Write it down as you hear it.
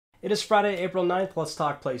It is Friday, April 9th. Let's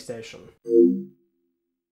talk PlayStation.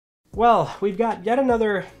 Well, we've got yet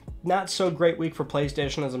another not so great week for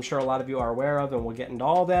PlayStation, as I'm sure a lot of you are aware of, and we'll get into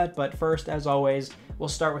all that. But first, as always, we'll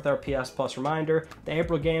start with our PS Plus reminder. The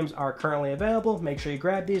April games are currently available. Make sure you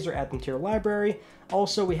grab these or add them to your library.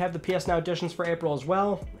 Also, we have the PS Now editions for April as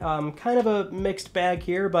well. Kind of a mixed bag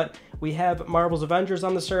here, but we have Marvel's Avengers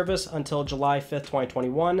on the service until July 5th,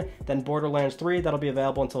 2021. Then Borderlands 3, that'll be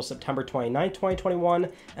available until September 29th, 2021.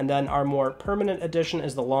 And then our more permanent edition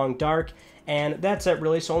is The Long Dark. And that's it,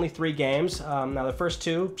 really. So only 3 games. Now, the first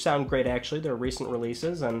 2 sound great, actually. They're recent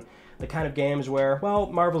releases, and the kind of games where, well,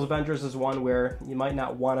 Marvel's Avengers is one where you might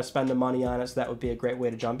not want to spend the money on it, so that would be a great way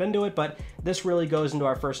to jump into it. But this really goes into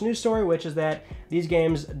our first news story, which is that these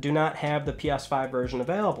games do not have the PS5 version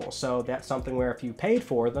available. So that's something where if you paid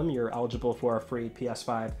for them, you're eligible for a free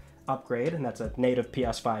PS5 upgrade, and that's a native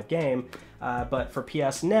PS5 game. But for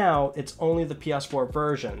PS Now, it's only the PS4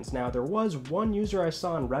 versions. Now, there was one user I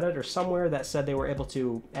saw on Reddit or somewhere that said they were able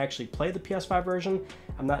to actually play the PS5 version.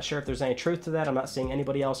 I'm not sure if there's any truth to that. I'm not seeing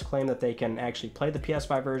anybody else claim that they can actually play the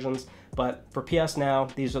PS5 versions. But for PS Now,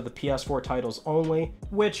 these are the PS4 titles only,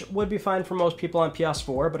 which would be fine for most people on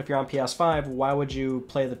PS4. But if you're on PS5, why would you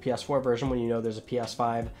play the PS4 version when you know there's a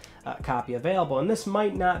PS5 copy available? And this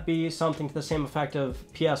might not be something to the same effect of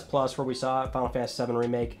PS Plus, where we saw Final Fantasy VII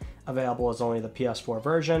Remake available as only the PS4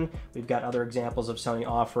 version. We've got other examples of Sony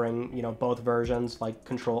offering, both versions, like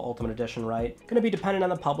Control Ultimate Edition, right? Going to be dependent on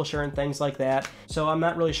the publisher and things like that. So I'm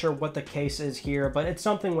not really sure what the case is here, but it's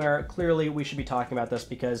something where clearly we should be talking about this,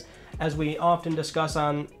 because as we often discuss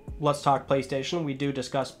on Let's Talk PlayStation, we do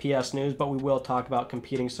discuss PS news, but we will talk about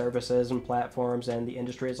competing services and platforms and the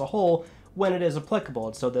industry as a whole when it is applicable.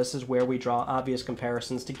 And so this is where we draw obvious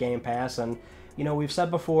comparisons to Game Pass. And we've said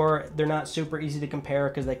before, they're not super easy to compare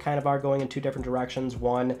because they kind of are going in 2 different directions.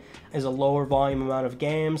 One is a lower volume amount of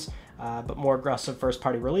games, but more aggressive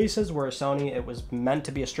first-party releases, where Sony, it was meant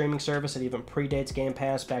to be a streaming service. It even predates Game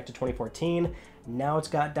Pass back to 2014. Now it's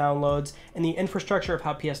got downloads, and the infrastructure of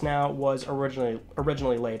how PS Now was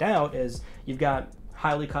originally laid out is you've got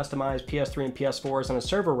highly customized PS3 and PS4s on a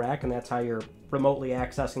server rack, and that's how you're remotely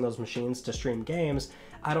accessing those machines to stream games.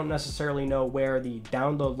 I don't necessarily know where the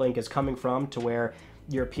download link is coming from to where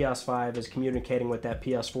your PS5 is communicating with that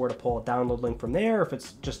PS4 to pull a download link from there, if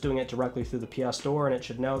it's just doing it directly through the PS Store and it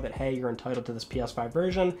should know that, hey, you're entitled to this PS5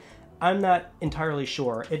 version. I'm not entirely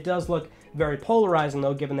sure. It does look very polarizing,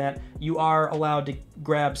 though, given that you are allowed to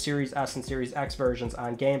grab Series S and Series X versions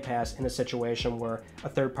on Game Pass in a situation where a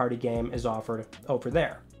third-party game is offered over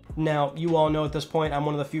there. Now, you all know at this point, I'm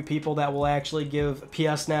one of the few people that will actually give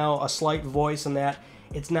PS Now a slight voice, in that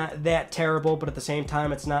it's not that terrible, but at the same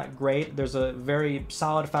time, it's not great. There's a very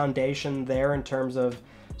solid foundation there in terms of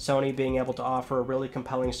Sony being able to offer a really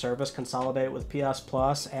compelling service, consolidate it with PS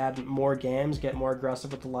Plus, add more games, get more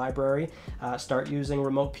aggressive with the library, start using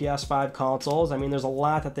remote PS5 consoles. I mean, there's a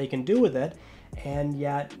lot that they can do with it, and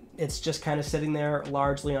yet it's just kind of sitting there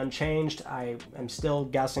largely unchanged. I am still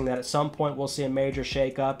guessing that at some point we'll see a major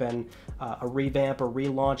shakeup and a revamp or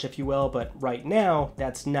relaunch, if you will, but right now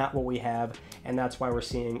that's not what we have, and that's why we're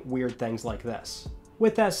seeing weird things like this.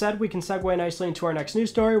 With that said, we can segue nicely into our next news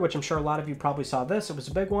story, which I'm sure a lot of you probably saw this. It was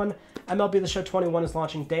a big one. MLB The Show 21 is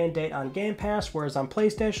launching day and date on Game Pass, whereas on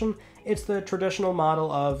PlayStation, it's the traditional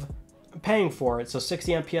model of paying for it. So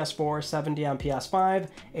 60 on PS4, 70 on PS5,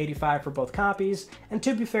 85 for both copies. And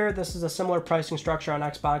to be fair, this is a similar pricing structure on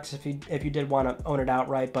Xbox if you did want to own it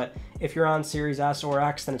outright. But if you're on Series S or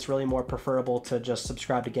X, then it's really more preferable to just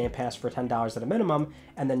subscribe to Game Pass for $10 at a minimum,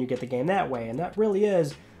 and then you get the game that way. And that really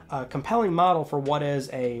is a compelling model for what is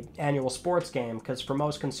a annual sports game, because for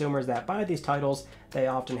most consumers that buy these titles, they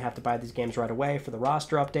often have to buy these games right away for the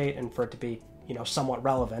roster update and for it to be somewhat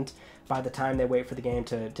relevant. By the time they wait for the game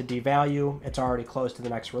to devalue, it's already close to the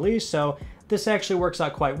next release. So this actually works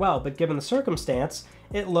out quite well, but given the circumstance,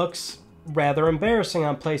 it looks rather embarrassing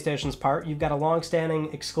on PlayStation's part. You've got a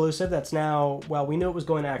long-standing exclusive that's now, well, we knew it was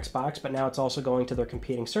going to Xbox, but now it's also going to their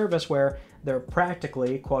competing service, where they're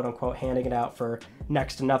practically, quote-unquote, handing it out for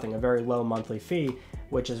next to nothing, a very low monthly fee,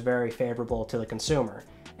 which is very favorable to the consumer.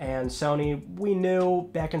 And Sony, we knew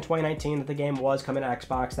back in 2019 that the game was coming to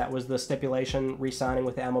Xbox. That was the stipulation, re-signing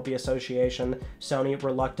with the MLB Association. Sony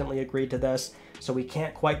reluctantly agreed to this, so we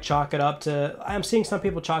can't quite chalk it up to... I'm seeing some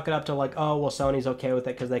people chalk it up to like, oh, well, Sony's okay with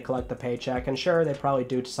it because they collect the paycheck. And sure, they probably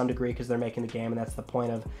do to some degree because they're making the game, and that's the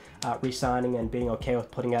point of re-signing and being okay with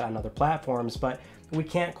putting it on other platforms. But we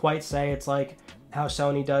can't quite say it's like how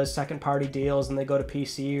Sony does second-party deals and they go to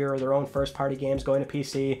PC, or their own first-party games going to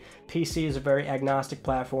PC. PC is a very agnostic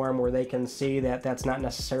platform where they can see that that's not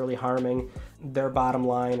necessarily harming their bottom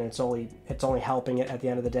line, and it's only helping it at the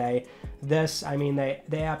end of the day. This, I mean, they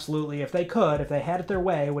absolutely, if they had it their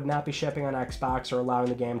way, would not be shipping on Xbox or allowing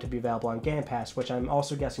the game to be available on Game Pass, which I'm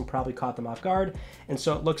also guessing probably caught them off guard, and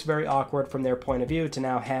so it looks very awkward from their point of view to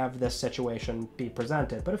now have this situation be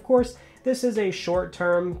presented. But of course, this is a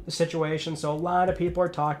short-term situation, so a lot of people are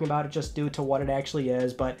talking about it just due to what it actually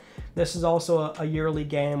is, but this is also a yearly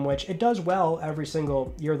game, which it does well every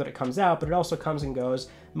single year that it comes out, but it also comes and goes.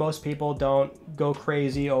 Most people don't go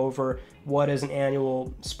crazy over what is an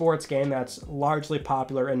annual sports game that's largely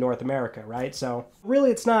popular in North America, right? So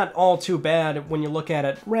really, it's not all too bad when you look at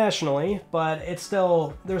it rationally, but it's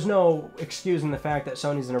still, there's no excusing the fact that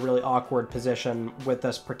Sony's in a really awkward position with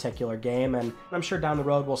this particular game, and I'm sure down the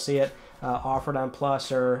road we'll see it offered on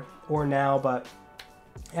Plus or now, but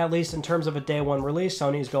at least in terms of a day one release,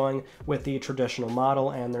 Sony's going with the traditional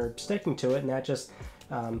model, and they're sticking to it, and that just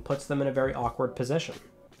puts them in a very awkward position.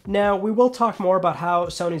 Now, we will talk more about how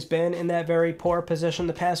Sony's been in that very poor position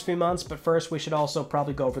the past few months, but first we should also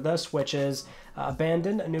probably go over this, which is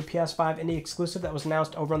Abandoned, a new PS5 indie exclusive that was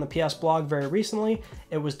announced over on the PS blog very recently.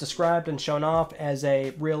 It was described and shown off as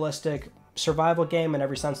a realistic survival game in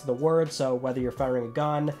every sense of the word, so whether you're firing a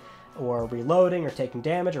gun, or reloading, or taking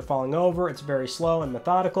damage, or falling over, it's very slow and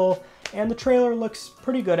methodical, and the trailer looks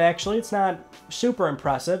pretty good actually. It's not super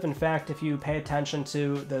impressive. In fact, if you pay attention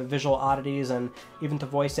to the visual oddities and even to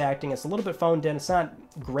voice acting, it's a little bit phoned in. It's not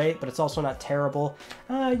great, but it's also not terrible.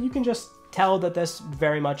 You can just tell that this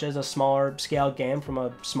very much is a smaller scale game from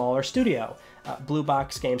a smaller studio, Blue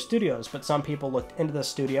Box Game Studios. But some people looked into this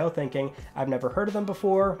studio thinking, I've never heard of them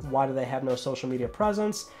before. Why do they have no social media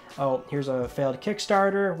presence? Oh, here's a failed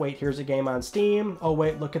Kickstarter. Wait, here's a game on Steam. Oh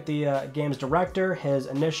wait, look at the game's director. His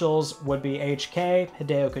initials would be HK,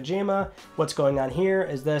 Hideo Kojima. What's going on here?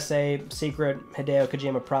 Is this a secret Hideo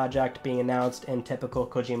Kojima project being announced in typical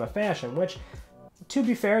Kojima fashion? Which, to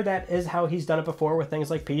be fair, that is how he's done it before with things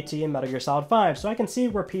like PT and Metal Gear Solid 5, so I can see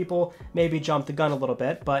where people maybe jump the gun a little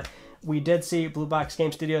bit, but we did see Blue Box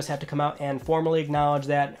Game Studios have to come out and formally acknowledge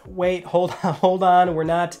that, wait, hold on, we're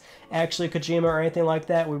not actually Kojima or anything like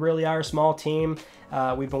that. We really are a small team.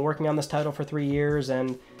 We've been working on this title for 3 years,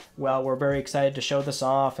 and, well, we're very excited to show this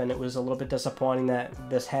off, and it was a little bit disappointing that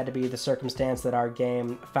this had to be the circumstance that our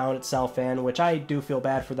game found itself in, which I do feel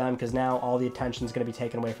bad for them, because now all the attention is going to be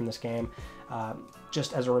taken away from this game.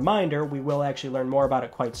 Just as a reminder, we will actually learn more about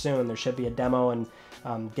it quite soon. There should be a demo and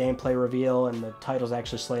gameplay reveal, and the title's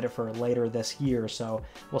actually slated for later this year, so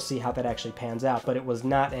we'll see how that actually pans out. But it was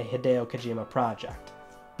not a Hideo Kojima project.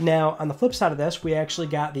 Now, on the flip side of this, we actually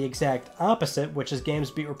got the exact opposite, which is Games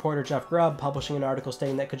Beat reporter Jeff Grubb publishing an article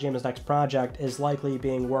stating that Kojima's next project is likely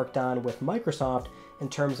being worked on with Microsoft in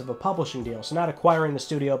terms of a publishing deal. So not acquiring the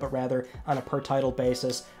studio, but rather on a per-title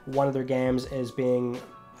basis. One of their games is being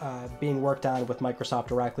worked on with Microsoft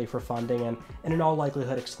directly for funding and in all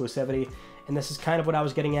likelihood exclusivity. And this is kind of what I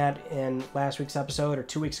was getting at in last week's episode, or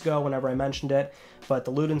 2 weeks ago whenever I mentioned it. But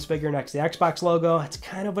the Ludens figure next to the Xbox logo, it's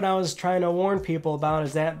kind of what I was trying to warn people about,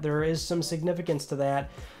 is that there is some significance to that.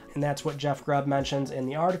 And that's what Jeff Grubb mentions in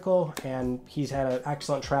the article, and he's had an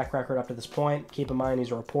excellent track record up to this point. Keep in mind,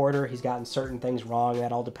 he's a reporter. He's gotten certain things wrong.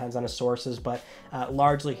 That all depends on his sources, but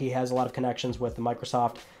largely he has a lot of connections with the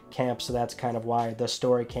Microsoft camp, so that's kind of why this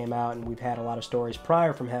story came out, and we've had a lot of stories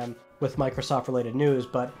prior from him with Microsoft-related news,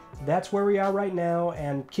 but that's where we are right now.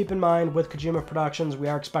 And keep in mind, with Kojima Productions, we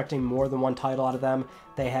are expecting more than one title out of them.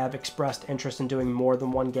 They have expressed interest in doing more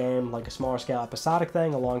than one game, like a smaller scale episodic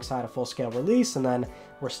thing alongside a full-scale release, and then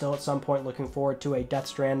we're still at some point looking forward to a Death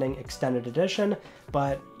Stranding Extended Edition,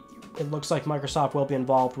 but it looks like Microsoft will be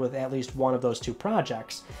involved with at least one of those two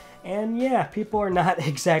projects. And yeah, people are not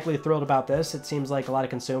exactly thrilled about this. It seems like a lot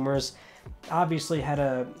of consumers obviously had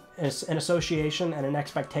an association and an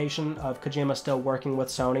expectation of Kojima still working with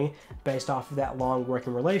Sony based off of that long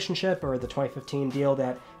working relationship or the 2015 deal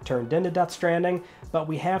that turned into Death Stranding. But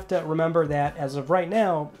we have to remember that as of right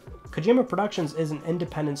now, Kojima Productions is an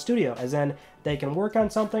independent studio, as in they can work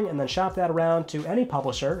on something and then shop that around to any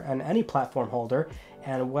publisher and any platform holder,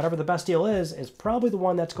 and whatever the best deal is probably the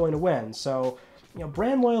one that's going to win. So, you know,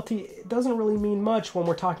 brand loyalty doesn't really mean much when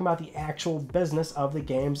we're talking about the actual business of the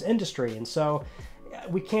games industry. And so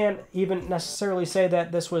we can't even necessarily say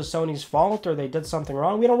that this was Sony's fault or they did something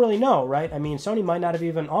wrong. We don't really know, right? I mean, Sony might not have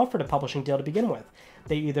even offered a publishing deal to begin with.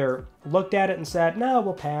 They either looked at it and said, no,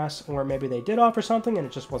 we'll pass, or maybe they did offer something and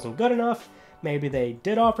it just wasn't good enough. Maybe they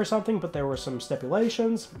did offer something, but there were some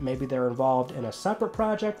stipulations. Maybe they're involved in a separate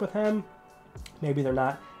project with him. Maybe they're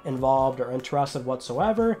not involved or interested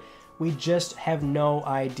whatsoever. We just have no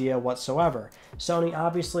idea whatsoever. Sony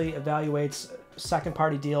obviously evaluates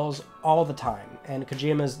second-party deals all the time, and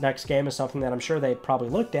Kojima's next game is something that I'm sure they probably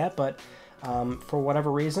looked at, but for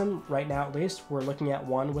whatever reason, right now at least, we're looking at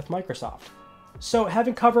one with Microsoft. So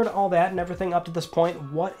having covered all that and everything up to this point,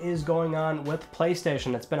 what is going on with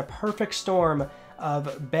PlayStation? It's been a perfect storm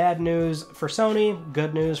of bad news for Sony,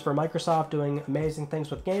 good news for Microsoft doing amazing things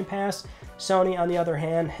with Game Pass. Sony, on the other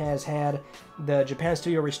hand, has had the Japan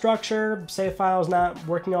studio restructure, save files not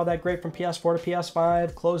working all that great from PS4 to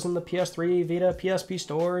PS5, closing the PS3, Vita, PSP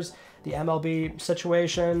stores, the MLB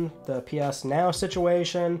situation, the PS Now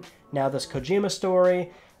situation, now this Kojima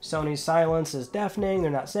story. Sony's silence is deafening, they're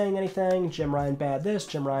not saying anything, Jim Ryan bad this,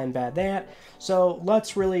 Jim Ryan bad that. So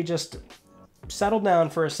let's really just settle down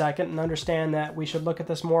for a second and understand that we should look at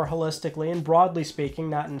this more holistically and broadly speaking,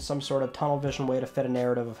 not in some sort of tunnel vision way to fit a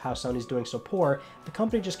narrative of how Sony's doing so poor. The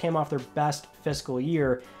company just came off their best fiscal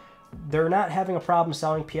year. They're not having a problem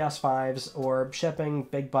selling PS5s or shipping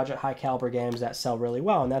big budget, high caliber games that sell really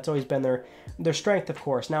well, and that's always been their strength, of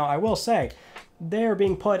course. Now, I will say, they're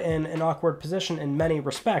being put in an awkward position in many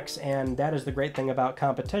respects, and that is the great thing about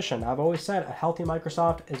competition. I've always said a healthy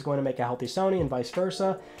Microsoft is going to make a healthy Sony and vice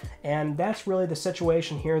versa, and that's really the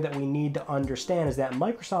situation here that we need to understand, is that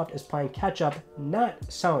Microsoft is playing catch up, not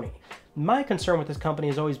Sony. My concern with this company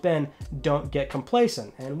has always been, don't get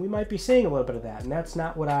complacent, and we might be seeing a little bit of that, and that's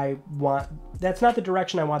not what I want. That's not the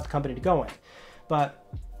direction I want the company to go in.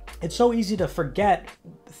 But it's so easy to forget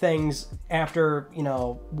things after,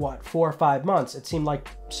 4 or 5 months. It seemed like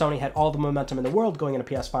Sony had all the momentum in the world going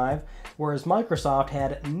into PS5, whereas Microsoft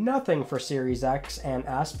had nothing for Series X and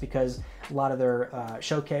S because a lot of their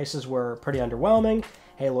showcases were pretty underwhelming.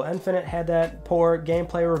 Halo Infinite had that poor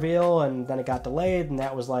gameplay reveal, and then it got delayed, and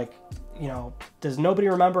that was like, does nobody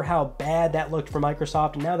remember how bad that looked for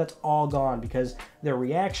Microsoft? And now that's all gone because they're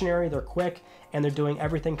reactionary, they're quick, and they're doing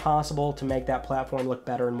everything possible to make that platform look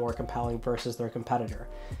better and more compelling versus their competitor.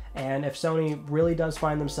 And if Sony really does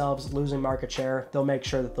find themselves losing market share, they'll make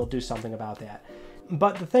sure that they'll do something about that.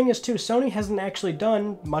 But the thing is, too, Sony hasn't actually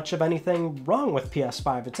done much of anything wrong with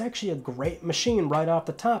PS5. It's actually a great machine right off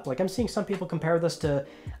the top. Like, I'm seeing some people compare this to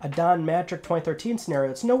a Don Matrick 2013 scenario.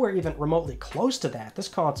 It's nowhere even remotely close to that. This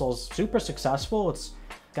console's super successful. It's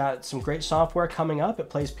got some great software coming up. It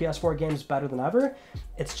plays PS4 games better than ever.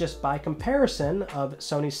 It's just by comparison of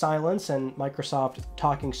Sony's silence and Microsoft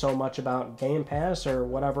talking so much about Game Pass or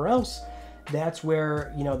whatever else, that's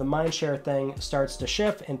where, the mindshare thing starts to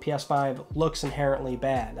shift and PS5 looks inherently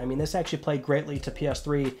bad. I mean, this actually played greatly to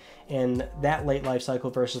PS3 in that late life cycle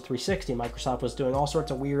versus 360. Microsoft was doing all sorts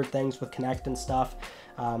of weird things with Kinect and stuff,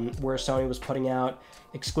 where Sony was putting out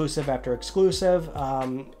exclusive after exclusive.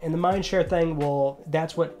 And the mindshare thing,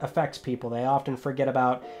 that's what affects people. They often forget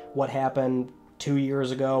about what happened 2 years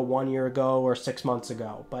ago, 1 year ago, or 6 months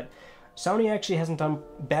ago. But Sony actually hasn't done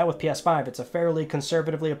bad with PS5. It's a fairly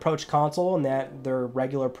conservatively approached console in that they're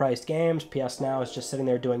regular priced games. PS Now is just sitting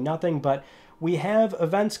there doing nothing, but we have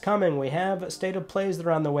events coming. We have state of plays that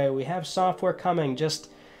are on the way. We have software coming. Just,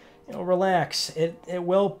 relax. It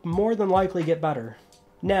will more than likely get better.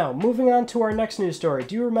 Now, moving on to our next news story.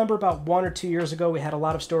 Do you remember about 1 or 2 years ago we had a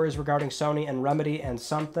lot of stories regarding Sony and Remedy and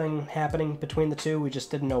something happening between the two? We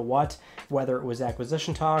just didn't know what, whether it was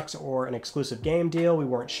acquisition talks or an exclusive game deal. We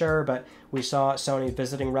weren't sure, but we saw Sony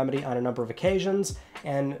visiting Remedy on a number of occasions,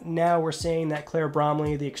 and now we're seeing that Claire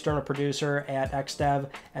Bromley, the external producer at XDev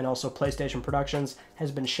and also PlayStation Productions,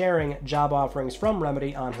 has been sharing job offerings from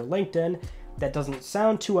Remedy on her LinkedIn. That doesn't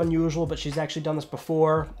sound too unusual, but she's actually done this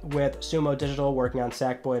before with Sumo Digital working on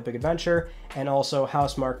Sackboy: A Big Adventure and also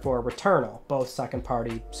Housemarque for Returnal, both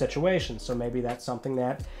second-party situations. So maybe that's something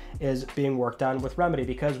that is being worked on with Remedy,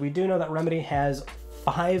 because we do know that Remedy has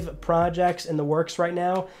 5 projects in the works right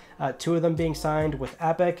now, 2 of them being signed with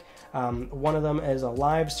Epic. One of them is a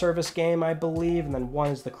live service game, I believe, and then one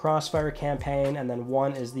is the Crossfire campaign, and then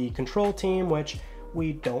one is the Control Team, which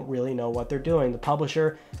we don't really know what they're doing. The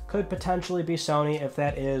publisher could potentially be Sony if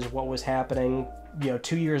that is what was happening,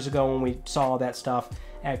 2 years ago when we saw that stuff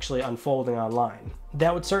actually unfolding online.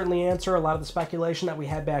 That would certainly answer a lot of the speculation that we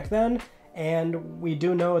had back then, and we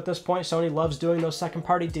do know at this point Sony loves doing those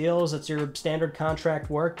second-party deals. It's your standard contract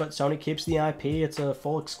work, but Sony keeps the IP. It's a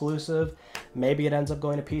full exclusive. Maybe it ends up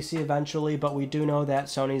going to PC eventually, but we do know that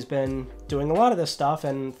Sony's been doing a lot of this stuff,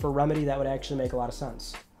 and for Remedy that would actually make a lot of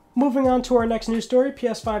sense. Moving on to our next news story,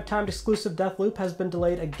 PS5 timed exclusive Deathloop has been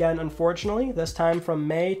delayed again, unfortunately, this time from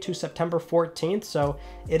May to September 14th, so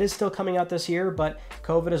it is still coming out this year, but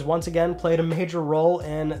COVID has once again played a major role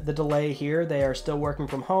in the delay here. They are still working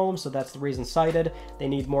from home, so that's the reason cited. They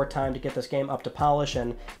need more time to get this game up to polish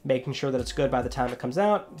and making sure that it's good by the time it comes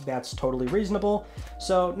out. That's totally reasonable,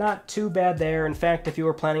 so not too bad there. In fact, if you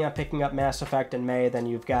were planning on picking up Mass Effect in May, then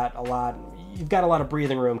you've got a lot of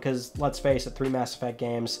breathing room, because let's face it, 3 Mass Effect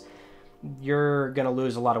games, you're gonna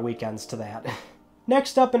lose a lot of weekends to that.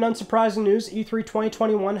 Next up, in unsurprising news, E3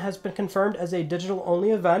 2021 has been confirmed as a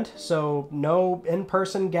digital-only event, so no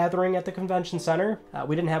in-person gathering at the convention center.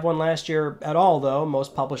 We didn't have one last year at all, though.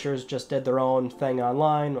 Most publishers just did their own thing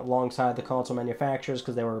online alongside the console manufacturers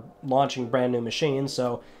because they were launching brand new machines,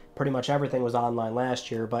 so pretty much everything was online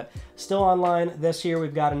last year, but still online this year.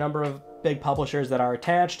 We've got a number of big publishers that are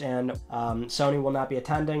attached, and Sony will not be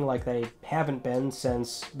attending, like they haven't been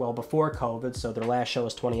since, well, before COVID, so their last show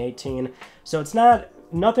was 2018. So it's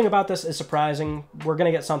nothing about this is surprising. We're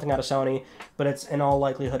going to get something out of Sony, but it's in all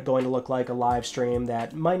likelihood going to look like a live stream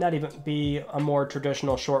that might not even be a more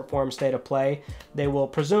traditional short-form state of play. They will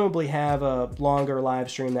presumably have a longer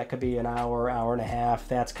live stream that could be an hour, hour and a half.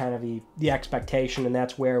 That's kind of the expectation, and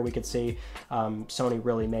that's where we could see Sony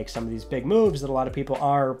really make some of these big moves that a lot of people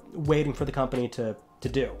are waiting for the company to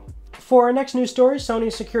do. For our next news story,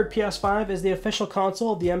 Sony secured PS5 as the official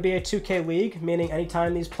console of the NBA 2K League, meaning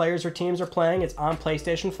anytime these players or teams are playing, it's on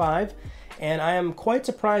PlayStation 5. And I am quite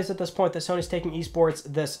surprised at this point that Sony's taking esports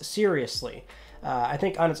this seriously. I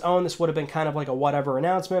think on its own, this would have been kind of like a whatever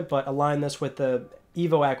announcement, but align this with the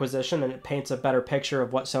Evo acquisition and it paints a better picture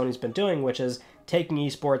of what Sony's been doing, which is taking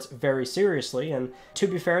esports very seriously. And to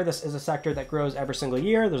be fair, this is a sector that grows every single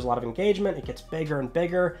year. There's a lot of engagement. It gets bigger and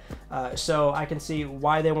bigger. So I can see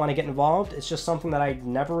why they want to get involved. It's just something that I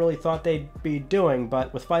never really thought they'd be doing,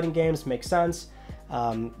 but with fighting games, makes sense.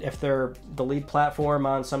 If they're the lead platform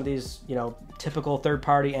on some of these, typical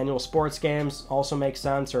third-party annual sports games, also makes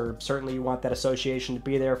sense, or certainly you want that association to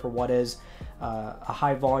be there for what is a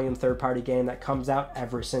high-volume third-party game that comes out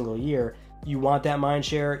every single year. You want that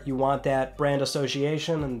mindshare, you want that brand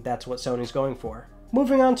association, and that's what Sony's going for.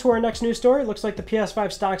 Moving on to our next news story, it looks like the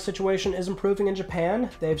PS5 stock situation is improving in Japan.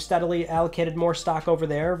 They've steadily allocated more stock over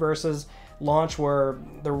there versus launch, where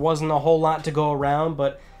there wasn't a whole lot to go around,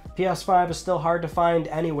 but PS5 is still hard to find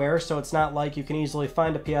anywhere, so it's not like you can easily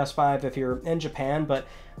find a PS5 if you're in Japan, but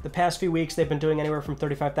the past few weeks they've been doing anywhere from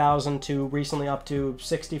 35,000 to recently up to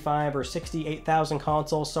 65 or 68,000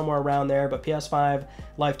 consoles, somewhere around there, but PS5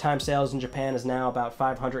 lifetime sales in Japan is now about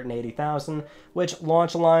 580,000, which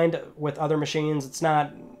launch aligned with other machines, it's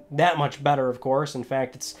not that much better, of course. In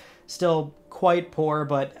fact, it's still quite poor,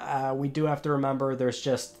 but we do have to remember there's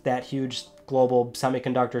just that huge global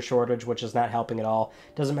semiconductor shortage, which is not helping at all.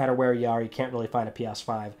 Doesn't matter where you are, you can't really find a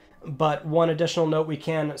PS5. But one additional note we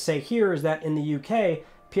can say here is that in the UK,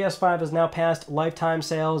 PS5 has now passed lifetime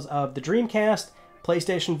sales of the Dreamcast,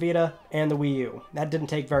 PlayStation Vita, and the Wii U. That didn't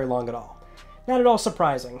take very long at all. Not at all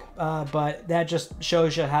surprising, but that just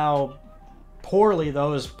shows you how poorly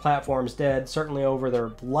those platforms did, certainly over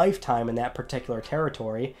their lifetime in that particular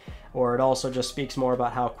territory, or it also just speaks more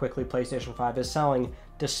about how quickly PlayStation 5 is selling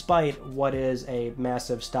despite what is a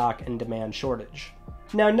massive stock and demand shortage.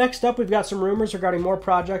 Now, next up, we've got some rumors regarding more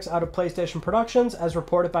projects out of PlayStation Productions, as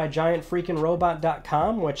reported by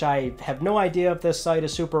GiantFreakinRobot.com, which I have no idea if this site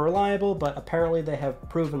is super reliable, but apparently they have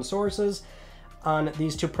proven sources on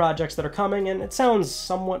these 2 projects that are coming, and it sounds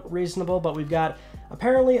somewhat reasonable, but we've got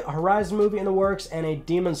apparently a Horizon movie in the works and a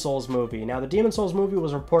Demon Souls movie. Now, the Demon Souls movie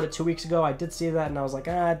was reported 2 weeks ago. I did see that, and I was like,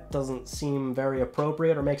 it doesn't seem very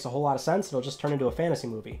appropriate or makes a whole lot of sense. It'll just turn into a fantasy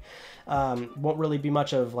movie. Won't really be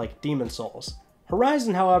much of, like, Demon Souls.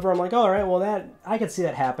 Horizon, however, I'm like, all right, well, I could see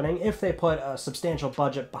that happening if they put a substantial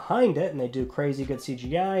budget behind it and they do crazy good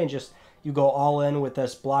CGI and just you go all in with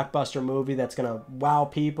this blockbuster movie that's going to wow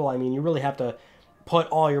people. I mean, you really have to put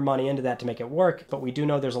all your money into that to make it work, but we do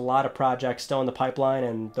know there's a lot of projects still in the pipeline,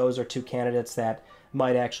 and those are 2 candidates that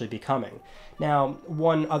might actually be coming. Now,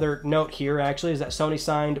 one other note here actually is that Sony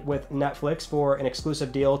signed with Netflix for an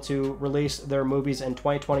exclusive deal to release their movies in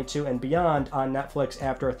 2022 and beyond on Netflix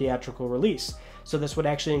after a theatrical release. So this would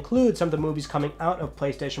actually include some of the movies coming out of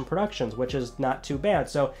PlayStation Productions, which is not too bad.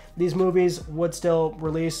 So these movies would still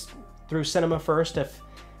release through cinema first, if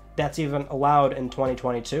that's even allowed in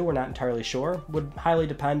 2022. We're not entirely sure. Would highly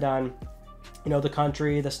depend on, the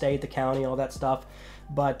country, the state, the county, all that stuff.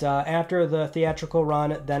 But after the theatrical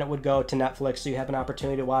run, then it would go to Netflix, so you have an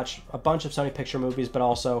opportunity to watch a bunch of Sony Picture movies, but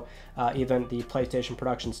also even the PlayStation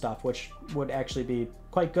production stuff, which would actually be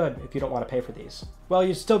quite good if you don't want to pay for these. Well,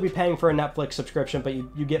 you'd still be paying for a Netflix subscription, but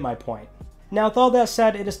you get my point. Now, with all that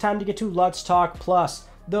said, it is time to get to Let's Talk Plus,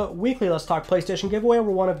 the weekly Let's Talk PlayStation giveaway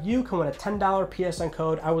where one of you can win a $10 PSN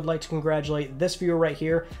code. I would like to congratulate this viewer right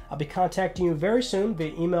here. I'll be contacting you very soon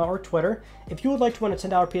via email or Twitter. If you would like to win a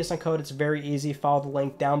 $10 PSN code, it's very easy. Follow the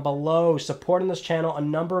link down below. Supporting this channel, a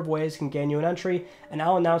number of ways can gain you an entry, and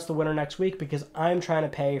I'll announce the winner next week because I'm trying to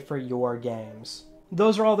pay for your games.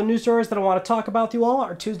 Those are all the news stories that I want to talk about with you all.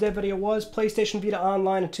 Our Tuesday video was PlayStation Vita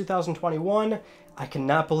Online in 2021. I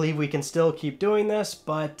cannot believe we can still keep doing this,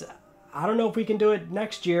 but I don't know if we can do it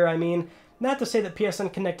next year. I mean, not to say that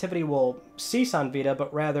PSN connectivity will cease on Vita,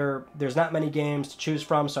 but rather there's not many games to choose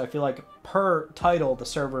from, so I feel like per title the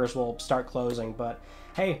servers will start closing. But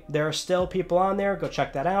hey, there are still people on there. Go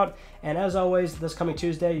check that out. And as always, this coming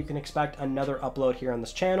Tuesday, you can expect another upload here on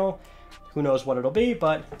this channel. Who knows what it'll be,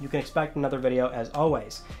 but you can expect another video as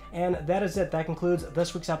always. And that is it. That concludes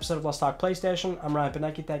this week's episode of Let's Talk PlayStation. I'm Ryan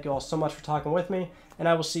Benecki. Thank you all so much for talking with me, and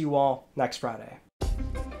I will see you all next Friday.